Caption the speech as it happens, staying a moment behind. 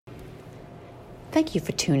Thank you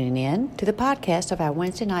for tuning in to the podcast of our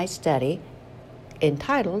Wednesday night study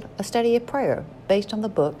entitled A Study of Prayer, based on the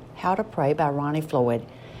book How to Pray by Ronnie Floyd.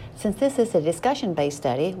 Since this is a discussion-based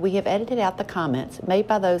study, we have edited out the comments made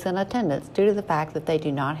by those in attendance due to the fact that they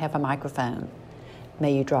do not have a microphone.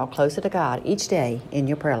 May you draw closer to God each day in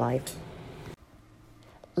your prayer life.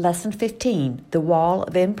 Lesson 15, The Wall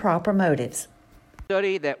of Improper Motives.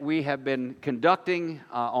 Study that we have been conducting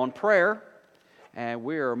on prayer. And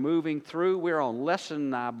we are moving through. We're on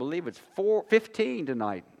lesson, I believe it's 15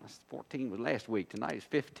 tonight. 14 was last week. Tonight is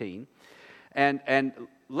 15. And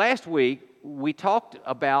last week, we talked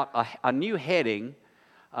about a new heading,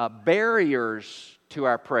 barriers to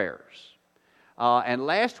our prayers. And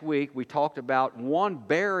last week, we talked about one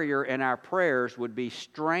barrier in our prayers would be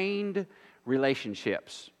strained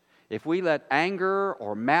relationships. If we let anger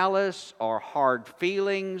or malice or hard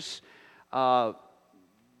feelings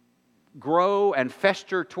grow and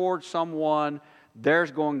fester towards someone,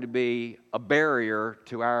 there's going to be a barrier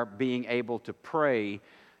to our being able to pray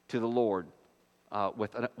to the Lord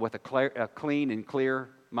with a clean and clear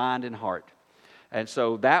mind and heart. And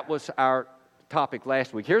so that was our topic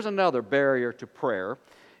last week. Here's another barrier to prayer.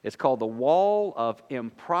 It's called the wall of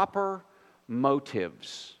improper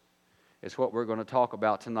motives. It's what we're going to talk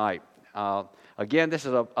about tonight. Again, this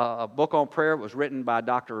is a book on prayer. It was written by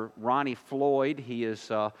Dr. Ronnie Floyd. He's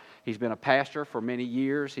been a pastor for many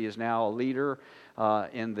years. He is now a leader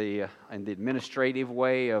in the administrative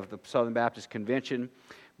way of the Southern Baptist Convention.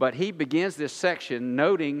 But he begins this section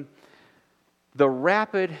noting the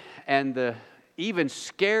rapid and the even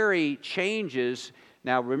scary changes.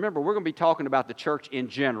 Now, remember, we're going to be talking about the church in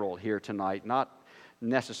general here tonight, not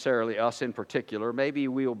necessarily us in particular. Maybe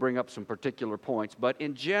we will bring up some particular points. But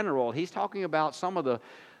in general, he's talking about some of the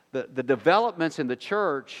developments in the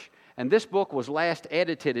church. And this book was last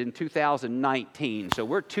edited in 2019. So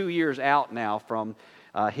we're 2 years out now from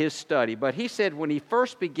his study. But he said when he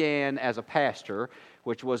first began as a pastor,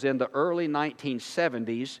 which was in the early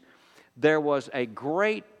 1970s, there was a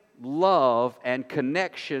great love and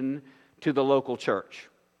connection to the local church.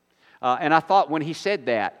 And I thought when he said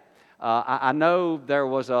that, I know there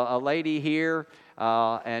was a lady here,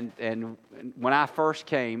 and when I first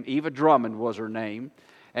came, Eva Drummond was her name,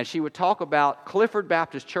 and she would talk about Clifford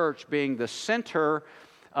Baptist Church being the center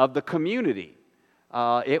of the community.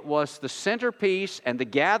 It was the centerpiece and the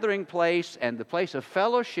gathering place and the place of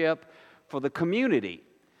fellowship for the community.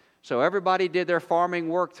 So everybody did their farming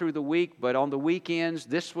work through the week, but on the weekends,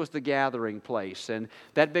 this was the gathering place. And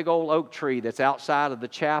that big old oak tree that's outside of the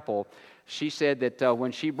chapel, she said that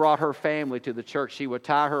when she brought her family to the church, she would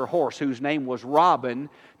tie her horse, whose name was Robin,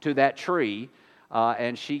 to that tree.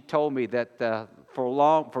 And she told me that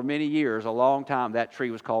for many years, a long time, that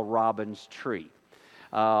tree was called Robin's tree.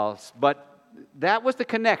 But that was the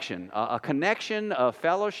connection, a connection of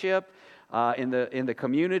fellowship in the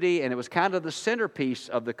community, and it was kind of the centerpiece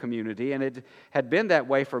of the community, and it had been that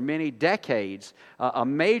way for many decades. A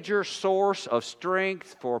major source of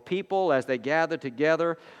strength for people as they gathered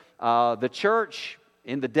together. The church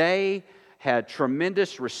in the day had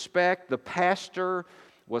tremendous respect. The pastor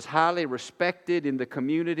was highly respected in the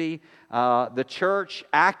community. The church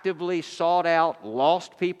actively sought out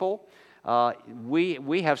lost people.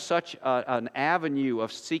 We have such an avenue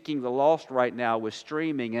of seeking the lost right now with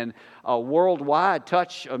streaming and a worldwide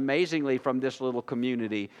touch amazingly from this little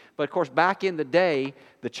community. But of course, back in the day,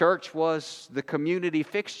 the church was the community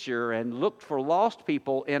fixture and looked for lost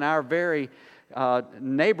people in our very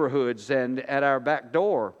neighborhoods and at our back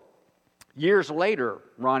door. Years later,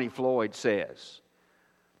 Ronnie Floyd says,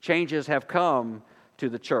 changes have come to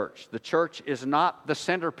the church. The church is not the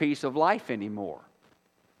centerpiece of life anymore.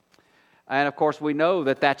 And of course, we know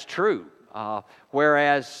that that's true.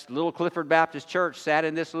 Whereas Little Clifford Baptist Church sat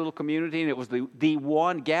in this little community and it was the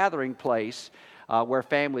one gathering place where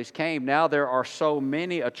families came. Now there are so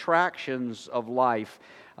many attractions of life,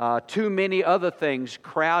 too many other things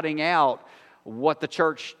crowding out what the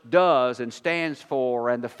church does and stands for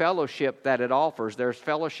and the fellowship that it offers. There's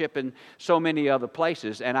fellowship in so many other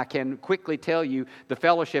places, and I can quickly tell you the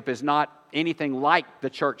fellowship is not anything like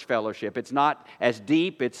the church fellowship. It's not as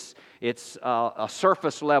deep. It's a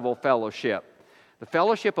surface level fellowship. The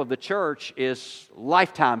fellowship of the church is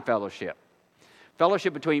lifetime fellowship.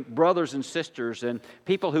 Fellowship between brothers and sisters and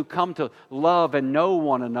people who come to love and know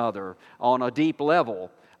one another on a deep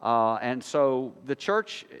level. And so the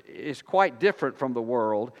church is quite different from the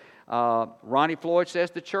world. Ronnie Floyd says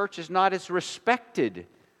the church is not as respected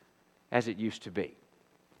as it used to be.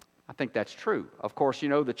 I think that's true. Of course, you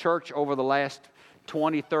know, the church over the last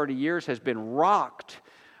 20, 30 years has been rocked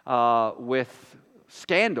with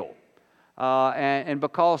scandal. And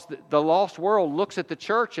because the lost world looks at the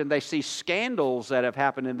church and they see scandals that have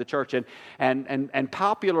happened in the church and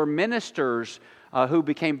popular ministers who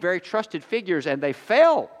became very trusted figures and they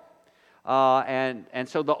fell. And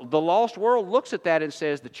so the lost world looks at that and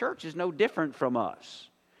says, the church is no different from us.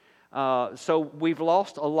 So we've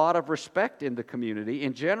lost a lot of respect in the community.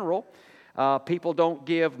 In general, people don't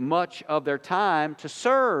give much of their time to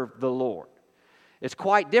serve the Lord. It's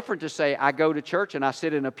quite different to say, I go to church and I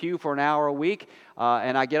sit in a pew for an hour a week,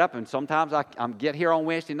 and I get up, and sometimes I get here on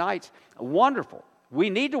Wednesday nights. Wonderful.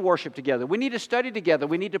 We need to worship together. We need to study together.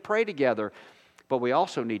 We need to pray together. But we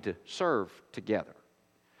also need to serve together.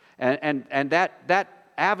 And that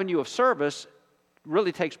avenue of service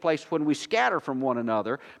really takes place when we scatter from one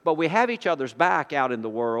another, but we have each other's back out in the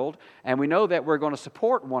world, and we know that we're going to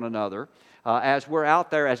support one another as we're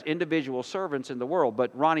out there as individual servants in the world.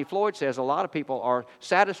 But Ronnie Floyd says a lot of people are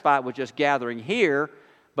satisfied with just gathering here,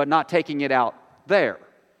 but not taking it out there.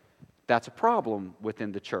 That's a problem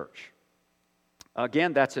within the church.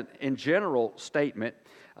 Again, that's an in general statement.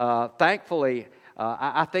 Thankfully,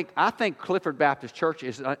 I think Clifford Baptist Church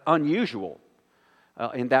is unusual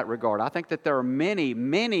in that regard. I think that there are many,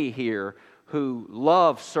 many here who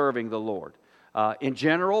love serving the Lord. In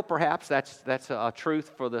general, perhaps that's a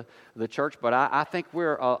truth for the church, but I think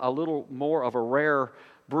we're a little more of a rare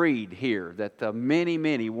breed here, that many,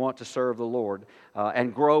 many want to serve the Lord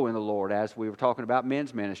and grow in the Lord. As we were talking about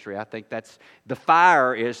men's ministry, I think the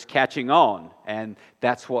fire is catching on, and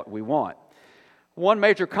that's what we want. One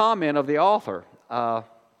major comment of the author,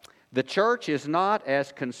 the church is not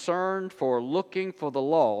as concerned for looking for the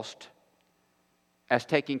lost as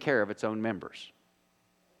taking care of its own members.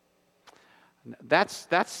 That's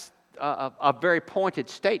a very pointed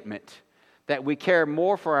statement, that we care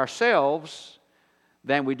more for ourselves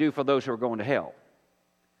than we do for those who are going to hell.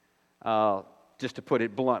 Just to put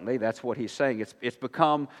it bluntly, that's what he's saying.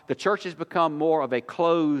 The church has become more of a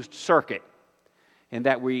closed circuit, in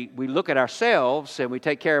that we look at ourselves and we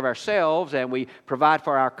take care of ourselves and we provide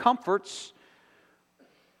for our comforts,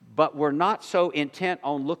 but we're not so intent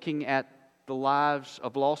on looking at the lives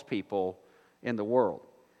of lost people in the world.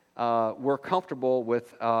 We're comfortable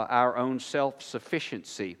with our own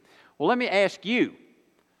self-sufficiency. Well, let me ask you,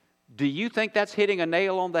 do you think that's hitting a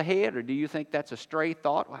nail on the head, or do you think that's a stray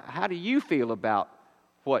thought? How do you feel about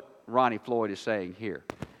what Ronnie Floyd is saying here?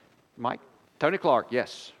 Mike? Tony Clark,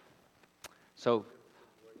 yes. So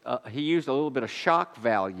he used a little bit of shock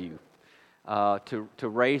value to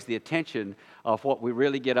raise the attention of what we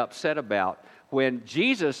really get upset about. When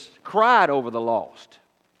Jesus cried over the lost,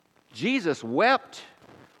 Jesus wept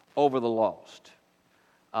over the lost.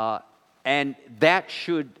 And that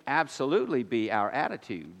should absolutely be our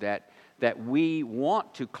attitude, that we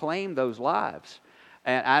want to claim those lives.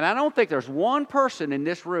 And I don't think there's one person in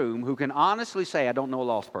this room who can honestly say, I don't know a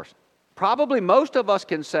lost person. Probably most of us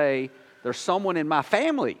can say, there's someone in my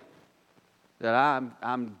family that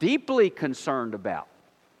I'm deeply concerned about.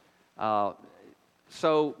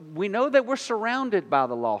 So we know that we're surrounded by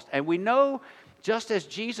the lost. And we know, just as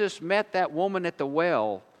Jesus met that woman at the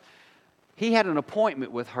well, he had an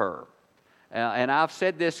appointment with her. And I've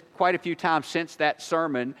said this quite a few times since that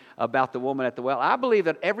sermon about the woman at the well. I believe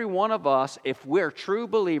that every one of us, if we're a true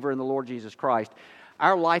believer in the Lord Jesus Christ,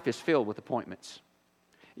 our life is filled with appointments.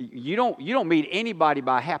 You don't meet anybody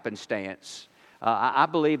by happenstance. I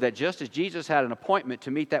believe that just as Jesus had an appointment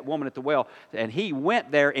to meet that woman at the well, and he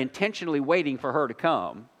went there intentionally waiting for her to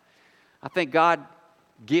come, I think God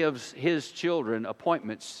gives his children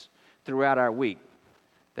appointments throughout our week,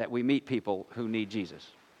 that we meet people who need Jesus.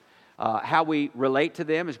 How we relate to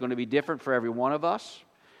them is going to be different for every one of us.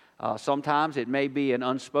 Sometimes it may be an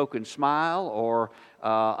unspoken smile, or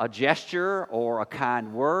a gesture, or a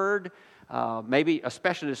kind word, maybe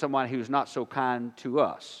especially to someone who's not so kind to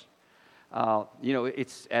us.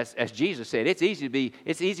 It's as Jesus said, it's easy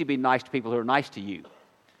to be nice to people who are nice to you,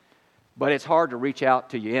 but it's hard to reach out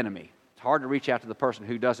to your enemy. It's hard to reach out to the person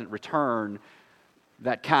who doesn't return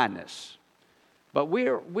that kindness. But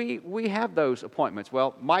we have those appointments.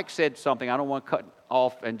 Well, Mike said something. I don't want to cut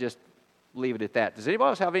off and just leave it at that. Does anybody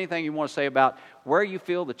else have anything you want to say about where you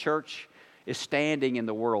feel the church is standing in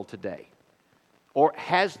the world today? Or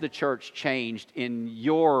has the church changed in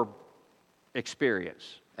your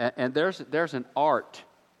experience? And there's an art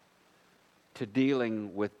to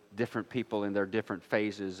dealing with different people in their different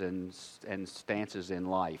phases and stances in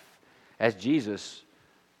life. As Jesus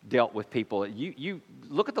dealt with people, you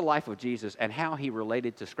look at the life of Jesus and how he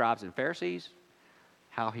related to scribes and Pharisees,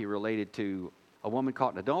 how he related to a woman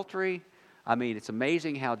caught in adultery. I mean, it's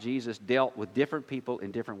amazing how Jesus dealt with different people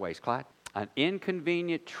in different ways. Clyde? An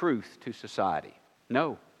inconvenient truth to society.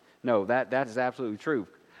 No, No, that is absolutely true.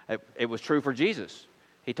 It was true for Jesus.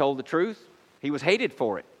 He told the truth. He was hated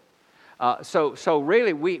for it. So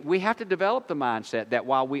really, we have to develop the mindset that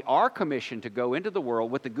while we are commissioned to go into the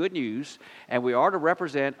world with the good news and we are to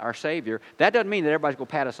represent our Savior, that doesn't mean that everybody's going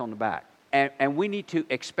to pat us on the back. And we need to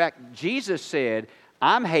expect, Jesus said,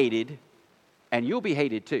 I'm hated and you'll be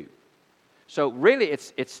hated too. So really,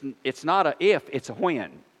 it's not a if, it's a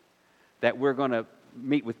when that we're going to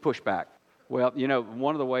meet with pushback. Well, you know,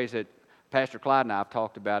 one of the ways that Pastor Clyde and I have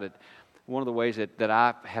talked about it, one of the ways that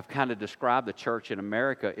I have kind of described the church in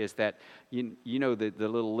America is that, you know, the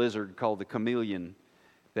little lizard called the chameleon,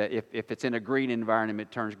 that if it's in a green environment,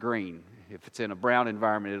 it turns green. If it's in a brown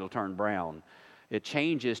environment, it'll turn brown. It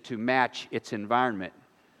changes to match its environment.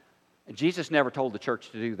 Jesus never told the church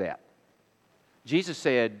to do that. Jesus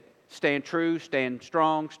said, stand true, stand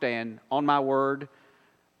strong, stand on my word,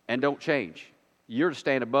 and don't change. You're to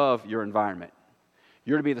stand above your environment.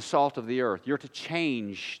 You're to be the salt of the earth. You're to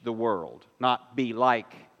change the world, not be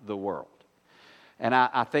like the world. And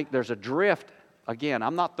I think there's a drift. Again,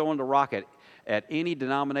 I'm not throwing the rock at any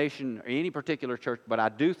denomination or any particular church, but I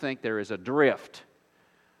do think there is a drift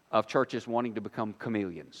of churches wanting to become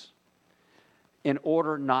chameleons in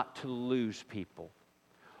order not to lose people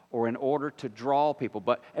or in order to draw people.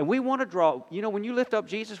 And we want to draw, you know, when you lift up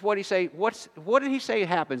Jesus, what did he say? What did he say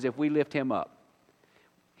happens if we lift him up?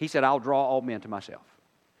 He said, I'll draw all men to myself.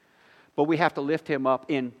 But we have to lift him up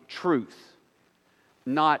in truth,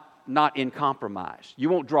 not in compromise. You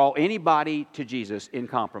won't draw anybody to Jesus in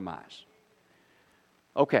compromise.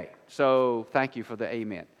 Okay, so thank you for the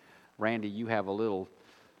amen. Randy, you have a little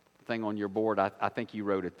thing on your board. I think you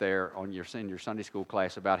wrote it there in your Sunday school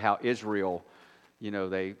class about how Israel, you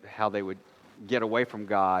know, how they would get away from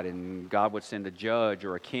God and God would send a judge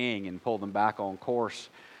or a king and pull them back on course.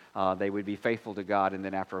 They would be faithful to God, and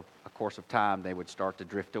then after a course of time, they would start to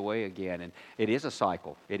drift away again. And it is a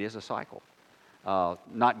cycle. It is a cycle.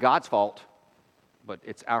 Not God's fault, but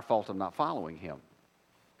it's our fault of not following him.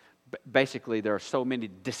 Basically, there are so many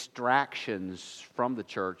distractions from the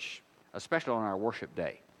church, especially on our worship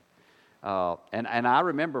day. And I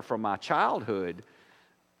remember from my childhood,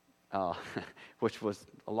 which was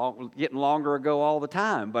getting longer ago all the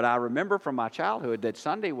time, but I remember from my childhood that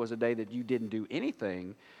Sunday was a day that you didn't do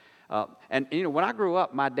anything. And, you know, when I grew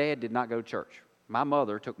up, my dad did not go to church. My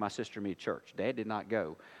mother took my sister and me to church. Dad did not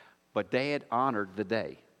go. But Dad honored the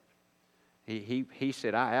day. He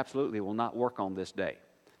said, I absolutely will not work on this day.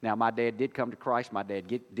 Now, my dad did come to Christ. My dad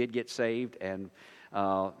did get saved, and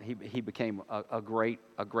he became a great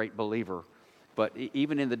believer. But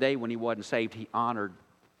even in the day when he wasn't saved, he honored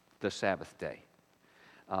the Sabbath day.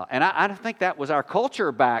 And I think that was our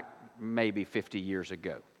culture back maybe 50 years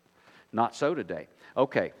ago. Not so today.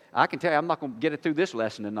 Okay, I can tell you I'm not going to get it through this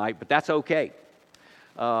lesson tonight, but that's okay.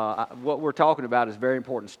 What we're talking about is very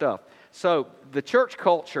important stuff. So the church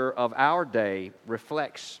culture of our day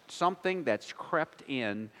reflects something that's crept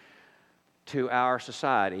in to our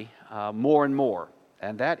society more and more,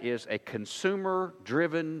 and that is a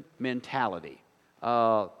consumer-driven mentality.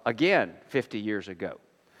 Again, 50 years ago,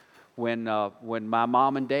 when my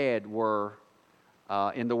mom and dad were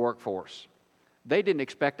in the workforce, they didn't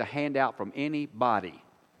expect a handout from anybody.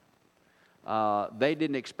 They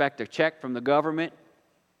didn't expect a check from the government.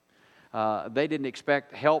 They didn't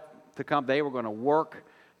expect help to come. They were going to work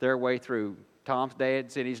their way through. Tom's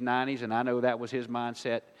dad's in his 90s, and I know that was his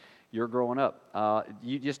mindset. You're growing up.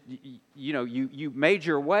 You made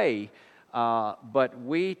your way. But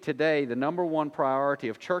we today, the number one priority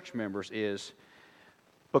of church members is,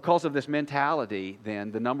 because of this mentality,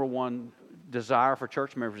 then the number one desire for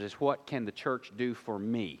church members is, what can the church do for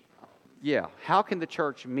me? Yeah, how can the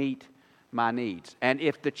church meet my needs? And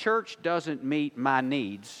if the church doesn't meet my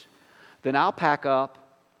needs, then I'll pack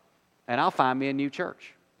up and I'll find me a new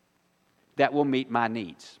church that will meet my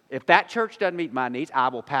needs. If that church doesn't meet my needs, I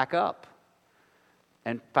will pack up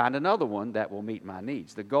and find another one that will meet my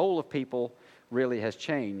needs. The goal of people really has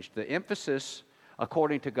changed. The emphasis,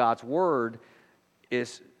 according to God's Word,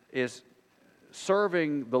 is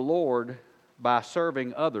serving the Lord by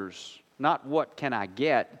serving others. Not what can I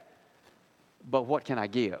get, but what can I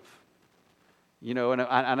give. You know,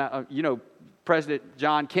 and President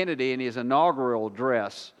John Kennedy in his inaugural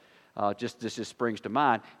address, this just springs to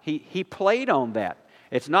mind, he played on that.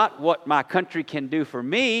 It's not what my country can do for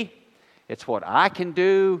me, it's what I can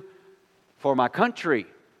do for my country.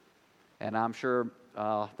 And I'm sure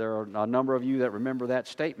there are a number of you that remember that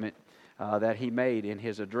statement that he made in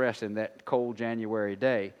his address in that cold January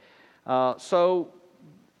day. So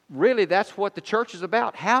really, that's what the church is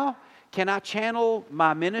about. How can I channel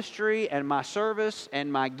my ministry and my service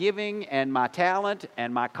and my giving and my talent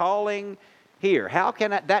and my calling here? How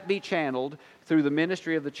can that be channeled through the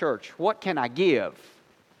ministry of the church? What can I give?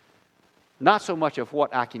 Not so much of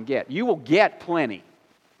what I can get. You will get plenty,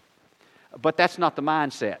 but that's not the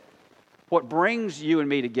mindset. What brings you and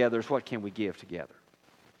me together is what can we give together?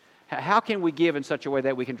 How can we give in such a way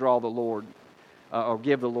that we can draw the Lord or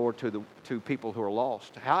give the Lord to people who are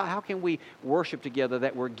lost? How can we worship together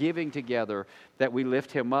that we're giving together, that we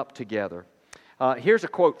lift Him up together? Here's a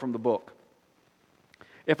quote from the book.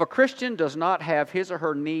 If a Christian does not have his or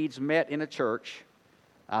her needs met in a church,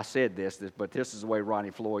 I said this, but this is the way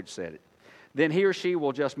Ronnie Floyd said it, then he or she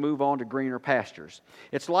will just move on to greener pastures.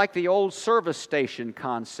 It's like the old service station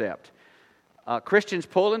concept. Christians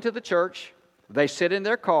pull into the church, they sit in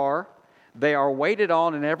their car, they are waited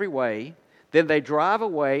on in every way, then they drive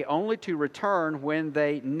away only to return when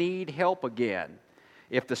they need help again.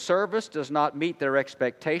 If the service does not meet their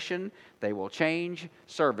expectation, they will change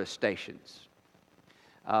service stations.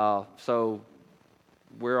 So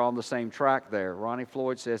we're on the same track there. Ronnie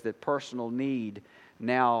Floyd says that personal need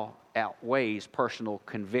now outweighs personal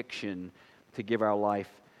conviction to give our life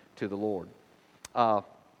to the Lord.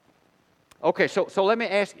 Okay, so let me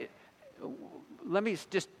ask, let me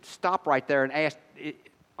just stop right there and ask,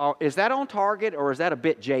 is that on target or is that a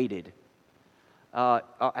bit jaded?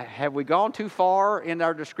 Have we gone too far in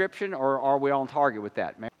our description, or are we on target with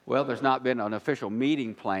that? Well, there's not been an official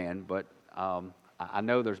meeting plan, but I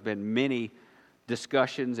know there's been many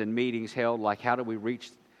discussions and meetings held, like how do we reach,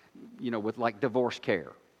 with like divorce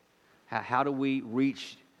care. How do we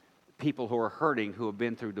reach people who are hurting, who have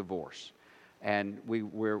been through divorce? And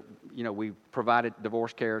we provided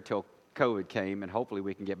divorce care till COVID came, and hopefully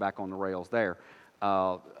we can get back on the rails there.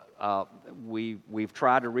 We've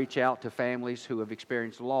tried to reach out to families who have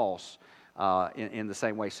experienced loss in the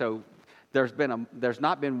same way. So there's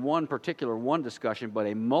not been one discussion, but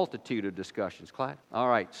a multitude of discussions. Clyde? All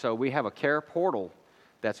right, so we have a care portal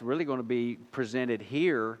that's really going to be presented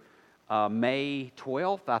here May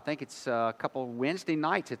 12th. I think it's a couple Wednesday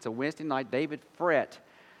nights. It's a Wednesday night. David Frett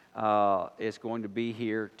is going to be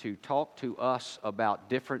here to talk to us about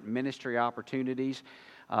different ministry opportunities.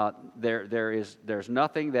 There's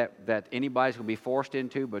nothing that anybody's going to be forced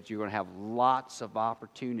into, but you're going to have lots of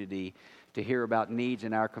opportunity to hear about needs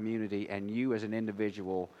in our community, and you as an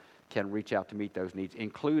individual can reach out to meet those needs,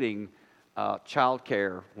 including child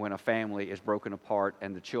care when a family is broken apart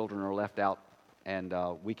and the children are left out, and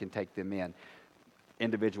we can take them in,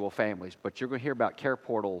 individual families. But you're going to hear about Care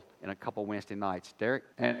Portal in a couple Wednesday nights, Derek.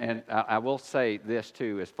 And I will say this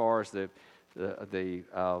too, as far as the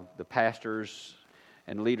pastors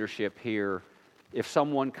and leadership here, if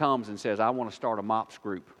someone comes and says, I want to start a MOPS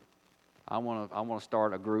group, I want to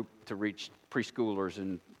start a group to reach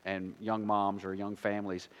preschoolers and young moms or young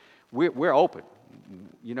families, we're open.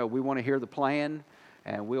 We want to hear the plan,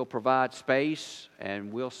 and we'll provide space,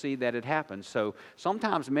 and we'll see that it happens. So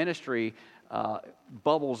sometimes ministry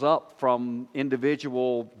bubbles up from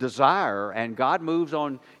individual desire, and God moves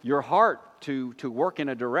on your heart to work in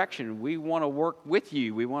a direction. We want to work with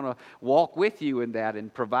you. We want to walk with you in that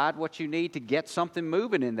and provide what you need to get something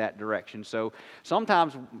moving in that direction. So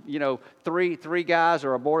sometimes, three guys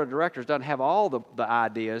or a board of directors doesn't have all the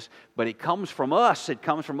ideas, but it comes from us. It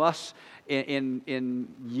comes from us in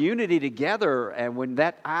unity together. And when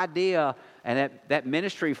that idea and that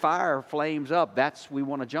ministry fire flames up, we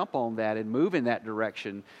want to jump on that and move in that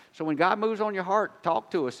direction. So when God moves on your heart, talk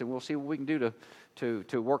to us, and we'll see what we can do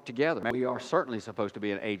to work together. We are certainly supposed to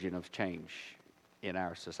be an agent of change in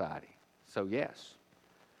our society. So yes.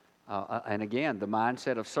 And again, the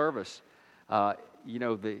mindset of service, that's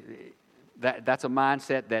a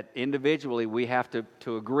mindset that individually we have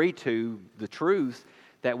to agree to the truth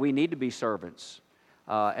that we need to be servants.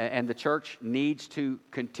 And the church needs to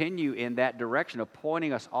continue in that direction of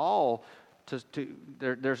pointing us all to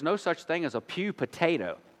there's no such thing as a pew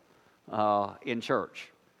potato in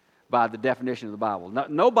church by the definition of the Bible.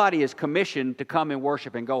 Nobody is commissioned to come and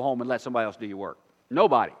worship and go home and let somebody else do your work.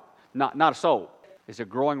 Nobody. Not a soul. It's a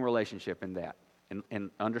growing relationship in that,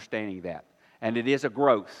 in understanding that. And it is a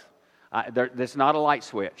growth. It's not a light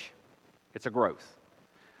switch. It's a growth.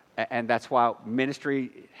 And that's why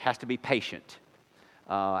ministry has to be patient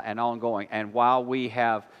and ongoing. And while we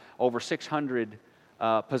have over 600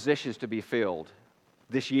 positions to be filled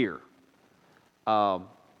this year and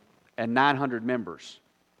 900 members,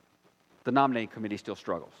 the nominating committee still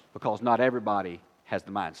struggles because not everybody has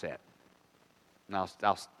the mindset. And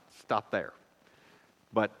I'll stop there.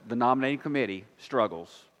 But the nominating committee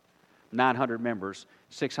struggles, 900 members,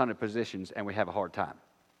 600 positions, and we have a hard time.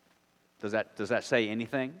 Does that say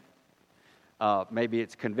anything? maybe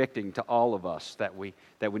it's convicting to all of us that we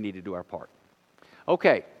need to do our part.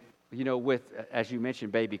 Okay, with, as you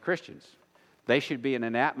mentioned, baby Christians, they should be in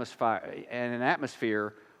an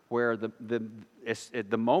atmosphere where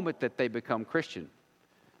the moment that they become Christian,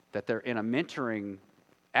 that they're in a mentoring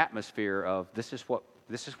atmosphere of this is what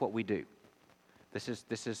we do. This is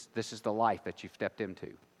the life that you've stepped into.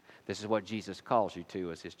 This is what Jesus calls you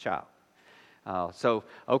to as His child.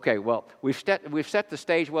 We've set the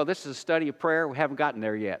stage. Well, this is a study of prayer. We haven't gotten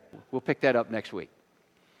there yet. We'll pick that up next week.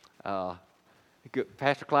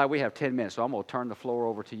 Pastor Clyde, we have 10 minutes, so I'm going to turn the floor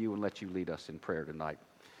over to you and let you lead us in prayer tonight.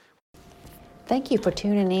 Thank you for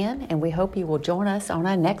tuning in, and we hope you will join us on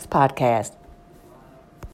our next podcast.